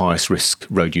are the highest risk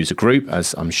road user group,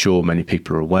 as I'm sure many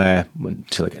people are aware,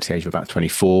 until they get to the age of about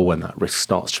 24, when that risk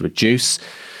starts to reduce.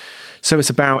 So it's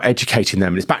about educating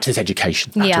them, and it's back to this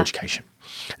education, to education.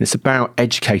 And it's about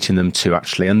educating them to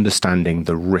actually understanding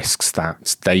the risks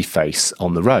that they face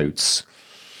on the roads.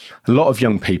 A lot of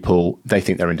young people, they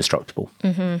think they're indestructible.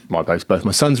 Both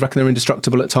my sons reckon they're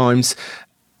indestructible at times.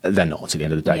 They're not at the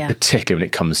end of the day, particularly when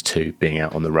it comes to being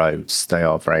out on the roads. They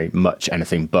are very much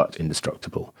anything but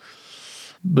indestructible.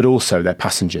 But also their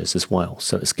passengers as well.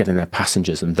 So it's getting their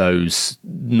passengers and those,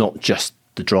 not just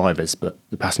the drivers, but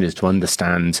the passengers to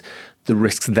understand the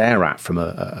risks they're at from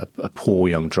a poor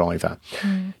young driver.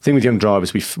 The thing with young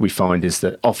drivers we find is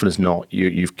that often as not,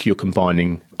 you're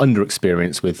combining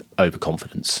under-experience with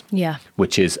overconfidence,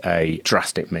 which is a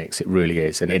drastic mix. It really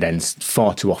is. And it ends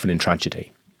far too often in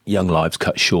tragedy. Young lives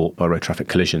cut short by road traffic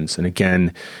collisions. And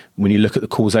again, when you look at the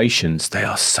causations, they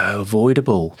are so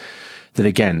avoidable that,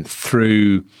 again,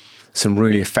 through some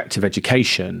really effective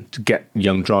education to get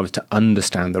young drivers to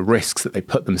understand the risks that they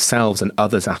put themselves and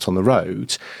others at on the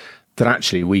road, that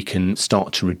actually we can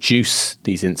start to reduce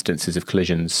these instances of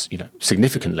collisions,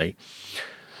 significantly.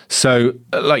 So,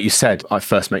 like you said, I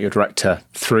first met your director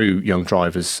through Young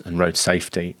Drivers and Road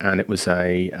Safety, and it was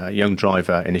a young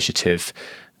driver initiative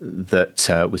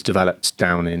that was developed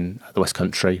down in the West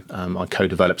Country. I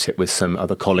co-developed it with some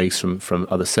other colleagues from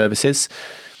other services.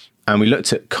 And we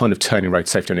looked at kind of turning road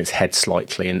safety on its head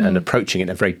slightly and approaching it in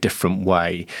a very different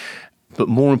way. But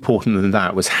more important than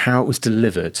that was how it was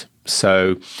delivered.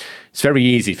 So it's very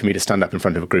easy for me to stand up in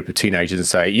front of a group of teenagers and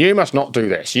say, you must not do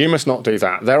this, you must not do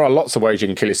that. There are lots of ways you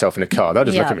can kill yourself in a car. They'll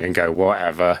just look at me and go,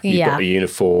 whatever, you've got a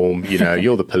uniform,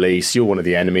 you're the police, you're one of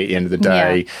the enemy at the end of the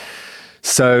day.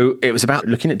 So it was about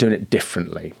looking at doing it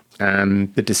differently.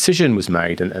 And the decision was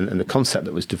made and the concept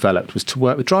that was developed was to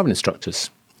work with driving instructors,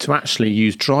 to actually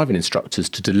use driving instructors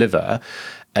to deliver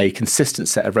a consistent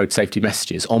set of road safety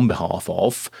messages on behalf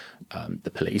of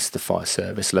the police, the fire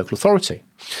service, local authority,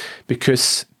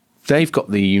 because they've got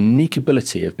the unique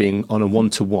ability of being on a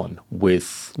one-to-one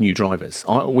with new drivers.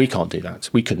 We can't do that.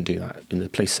 We couldn't do that in the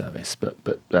police service. But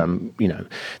the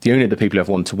only other people who have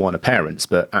one-to-one are parents.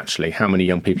 But actually, how many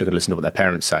young people are going to listen to what their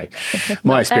parents say?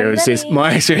 My experience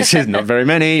is not very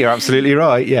many. You're absolutely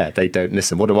right. Yeah, they don't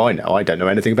listen. What do I know? I don't know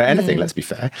anything about anything, let's be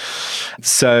fair.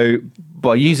 So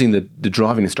by using the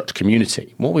driving instructor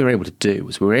community, what we were able to do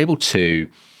was we were able to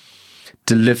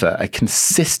deliver a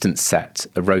consistent set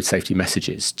of road safety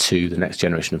messages to the next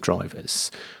generation of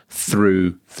drivers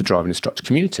through the driving instructor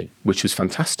community, which was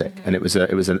fantastic. And it was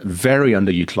a very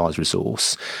underutilized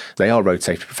resource. They are road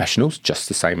safety professionals, just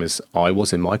the same as I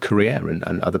was in my career and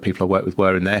other people I worked with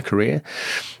were in their career.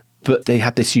 But they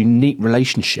had this unique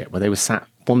relationship where they were sat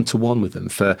one-to-one with them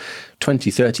for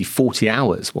 20, 30, 40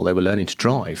 hours while they were learning to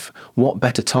drive. What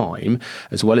better time,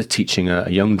 as well as teaching a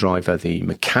young driver the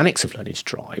mechanics of learning to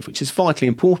drive, which is vitally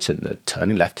important, the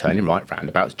turning left, turning right,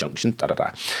 roundabouts, junctions,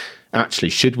 Actually,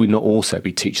 should we not also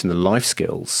be teaching the life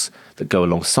skills that go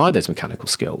alongside those mechanical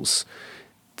skills,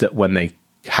 that when they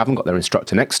haven't got their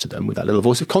instructor next to them with that little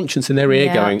voice of conscience in their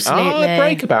ear going,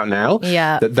 break about now,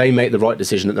 that they make the right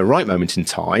decision at the right moment in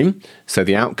time. So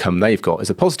the outcome they've got is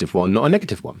a positive one, not a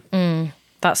negative one.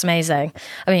 That's amazing.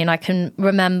 I mean, I can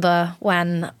remember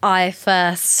when I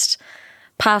first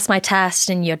passed my test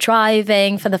and you're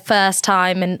driving for the first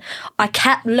time and I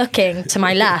kept looking to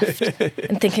my left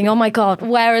and thinking, oh my God,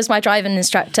 where is my driving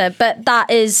instructor? But that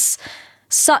is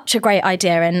such a great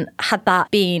idea. And had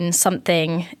that been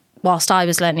something whilst I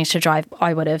was learning to drive,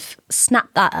 I would have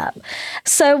snapped that up.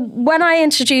 So when I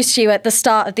introduced you at the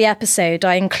start of the episode,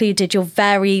 I included your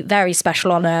very, very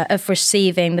special honour of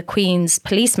receiving the Queen's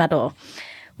Police Medal.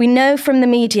 We know from the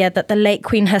media that the late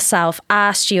Queen herself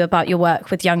asked you about your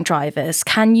work with young drivers.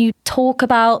 Can you talk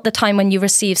about the time when you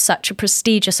received such a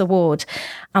prestigious award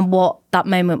and what that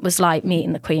moment was like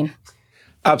meeting the Queen?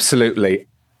 Absolutely.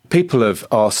 People have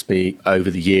asked me over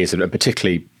the years, and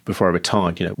particularly before I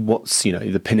retired, what's,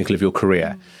 the pinnacle of your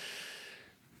career?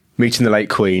 Meeting the late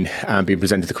Queen and being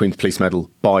presented the Queen's Police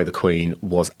Medal by the Queen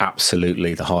was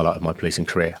absolutely the highlight of my policing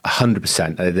career.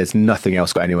 100%. There's nothing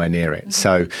else got anywhere near it.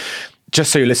 So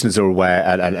just so your listeners are aware,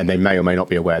 and they may or may not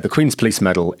be aware, the Queen's Police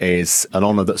Medal is an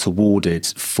honour that's awarded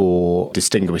for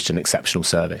distinguished and exceptional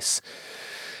service.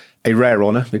 A rare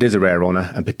honour. It is a rare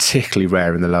honour, and particularly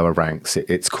rare in the lower ranks.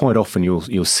 It's quite often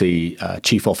you'll see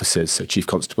chief officers, so chief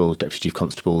constables, deputy chief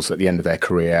constables, at the end of their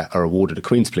career are awarded a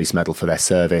Queen's Police Medal for their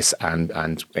service, and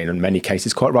in many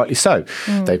cases, quite rightly so.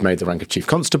 They've made the rank of chief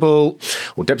constable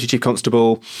or deputy chief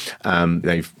constable.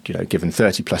 They've given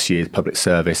 30 plus years public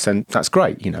service, and that's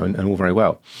great, and all very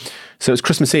well. So it was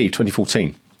Christmas Eve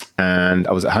 2014. And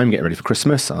I was at home getting ready for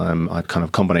Christmas. I had kind of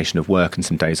a combination of work and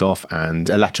some days off, and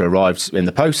a letter arrived in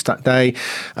the post that day.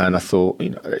 And I thought,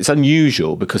 it's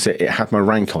unusual because it had my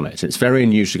rank on it. It's very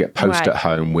unusual to get post at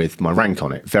home with my rank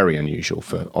on it. Very unusual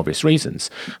for obvious reasons.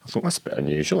 I thought, that's a bit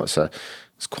unusual. It's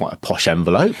quite a posh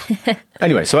envelope.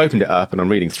 Anyway, so I opened it up and I'm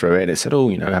reading through it, and it said,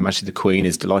 Her Majesty the Queen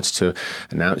is delighted to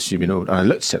announce you've been ordered. And I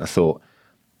looked at it and I thought,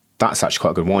 that's actually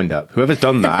quite a good wind-up. Whoever's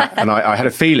done that, and I had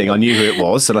a feeling I knew who it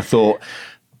was, and I thought,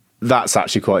 that's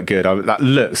actually quite good. That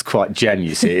looks quite genuine.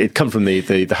 You see, it come from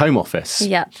the Home Office.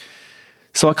 Yeah.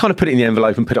 So I kind of put it in the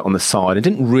envelope and put it on the side. I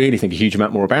didn't really think a huge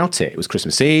amount more about it. It was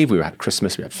Christmas Eve. We had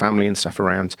Christmas. We had family and stuff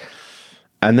around.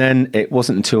 And then it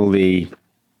wasn't until the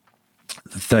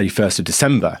 31st of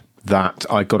December that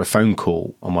I got a phone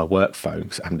call on my work phone,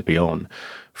 because it happened to be on,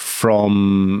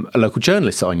 from a local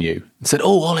journalist that I knew, and said,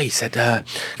 Olly, said,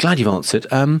 glad you've answered.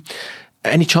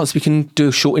 Any chance we can do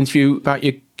a short interview about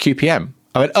your QPM?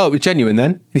 I went, it was genuine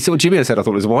then. He said, what do you mean? I said, I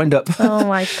thought it was a wind-up. Oh,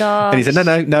 my God. And he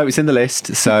said, no, it's in the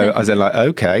list. So I was then like,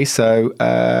 okay, so,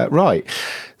 right.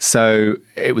 So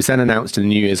it was then announced in the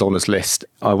New Year's Honours list.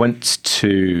 I went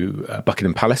to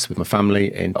Buckingham Palace with my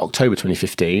family in October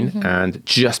 2015, and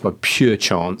just by pure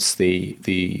chance,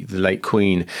 the late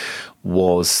Queen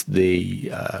was the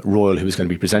royal who was going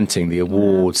to be presenting the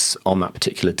awards on that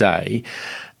particular day.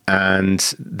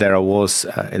 And there I was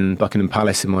in Buckingham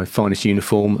Palace in my finest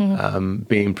uniform,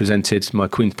 being presented my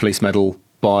Queen's Police Medal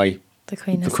by the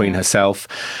Queen herself.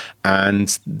 And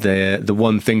the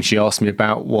one thing she asked me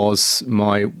about was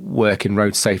my work in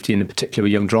road safety, and in particular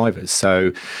young drivers.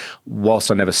 So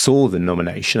whilst I never saw the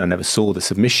nomination, I never saw the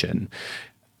submission,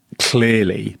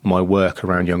 clearly my work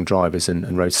around young drivers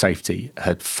and road safety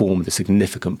had formed a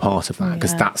significant part of that,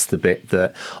 because that's the bit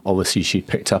that obviously she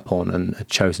picked up on and had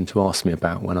chosen to ask me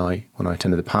about when I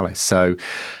attended the palace. So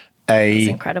that's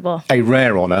incredible. A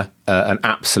rare honour, an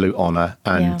absolute honour,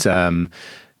 and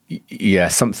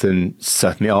something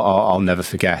certainly I'll never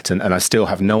forget. And I still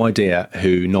have no idea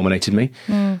who nominated me.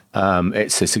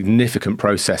 It's a significant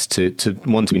process to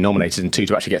one, to be nominated, and two,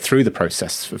 to actually get through the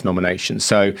process of nomination.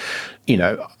 So,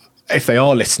 if they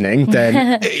are listening,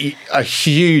 then a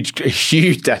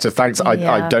huge debt of thanks.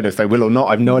 I don't know if they will or not.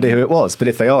 I have no idea who it was. But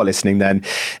if they are listening, then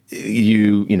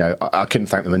I couldn't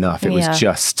thank them enough. It was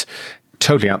just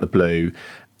totally out the blue.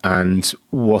 And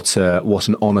what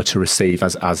an honour to receive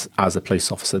as a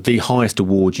police officer. The highest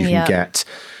award you can get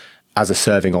as a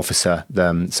serving officer.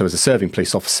 So as a serving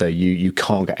police officer, you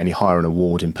can't get any higher an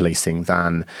award in policing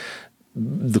than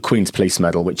the Queen's Police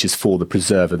Medal, which is for the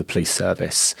preserve of the police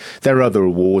service. There are other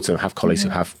awards. I have colleagues who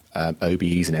have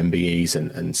OBEs and MBEs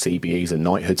and CBEs and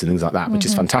knighthoods and things like that, which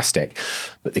is fantastic.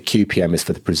 But the QPM is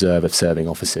for the preserve of serving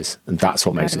officers, and that's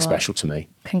what makes it special to me.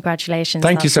 Congratulations.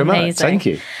 Thank you so much. Amazing. Thank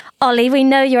you. Olly, we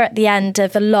know you're at the end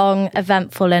of a long,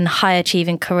 eventful and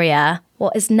high-achieving career.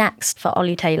 What is next for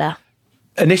Olly Tayler?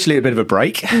 Initially, a bit of a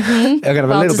break. I'm going to have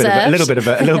a little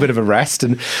bit of a rest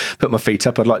and put my feet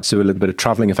up. I'd like to do a little bit of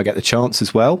travelling if I get the chance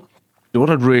as well. What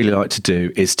I'd really like to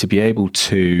do is to be able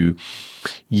to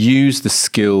use the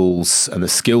skills and the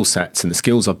skill sets and the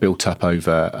skills I've built up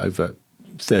over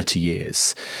 30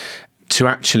 years to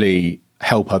actually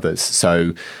help others.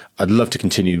 So I'd love to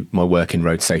continue my work in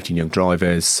road safety and young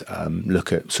drivers,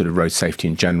 look at sort of road safety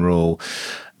in general.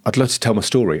 I'd love to tell my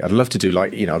story. I'd love to do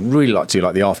I'd really like to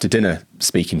do the after dinner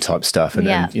speaking type stuff and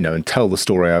and tell the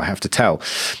story I have to tell,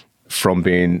 from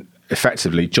being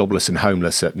effectively jobless and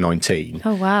homeless at 19.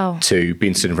 Oh, wow. To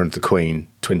being stood in front of the Queen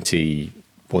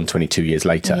 22 years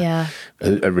later,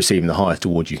 receiving the highest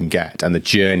award you can get. And the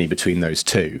journey between those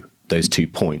two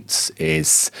points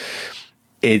is...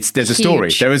 there's a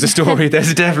story. There is a story.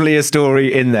 There's definitely a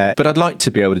story in there. But I'd like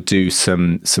to be able to do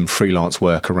some freelance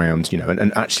work around,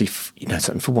 and actually,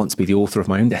 something for once, be the author of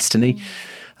my own destiny,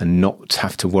 and not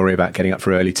have to worry about getting up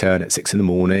for early turn at 6 a.m.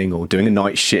 or doing a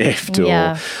night shift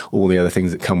or all the other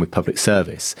things that come with public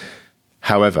service.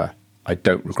 However, I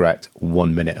don't regret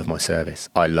 1 minute of my service.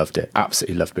 I loved it.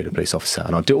 Absolutely loved being a police officer,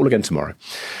 and I'll do it all again tomorrow.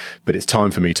 But it's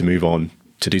time for me to move on,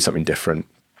 to do something different,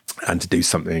 and to do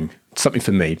something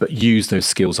for me, but use those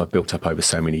skills I've built up over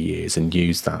so many years, and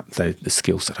use the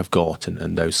skills that I've got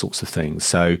and those sorts of things.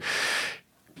 So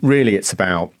really it's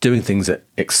about doing things that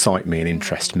excite me and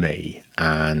interest me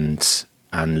and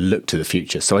look to the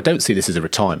future. So I don't see this as a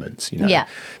retirement, I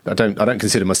don't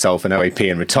consider myself an OAP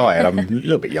and retired. I'm a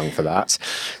little bit young for that.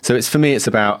 So for me it's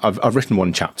about, I've written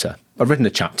one chapter. I've written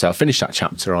a chapter. I've finished that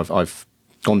chapter. I've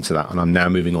onto that, and I'm now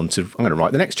moving on to, I'm going to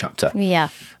write the next chapter. Yeah.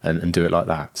 And do it like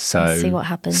that. So see what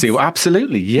happens.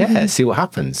 Absolutely, yeah. See what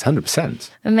happens,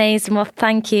 100%. Amazing. Well,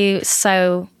 thank you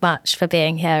so much for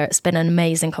being here. It's been an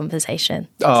amazing conversation.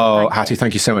 Oh, Hattie,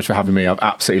 thank you so much for having me. I've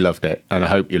absolutely loved it, and I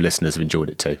hope your listeners have enjoyed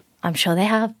it too. I'm sure they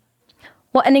have.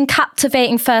 What an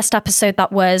captivating first episode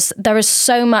that was. There is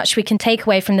so much we can take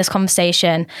away from this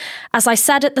conversation. As I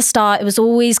said at the start, it was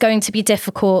always going to be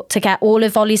difficult to get all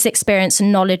of Olly's experience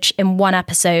and knowledge in one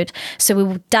episode. So we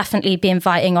will definitely be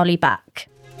inviting Olly back.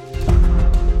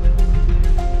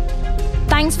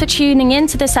 Thanks for tuning in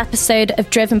to this episode of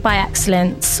Driven by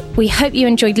Excellence. We hope you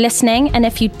enjoyed listening, and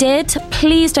if you did,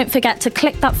 please don't forget to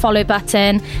click that follow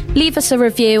button, leave us a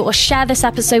review, or share this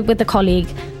episode with a colleague.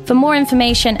 For more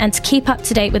information and to keep up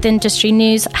to date with industry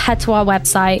news, head to our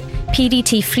website,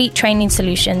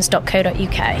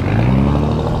 pdtfleettrainingsolutions.co.uk.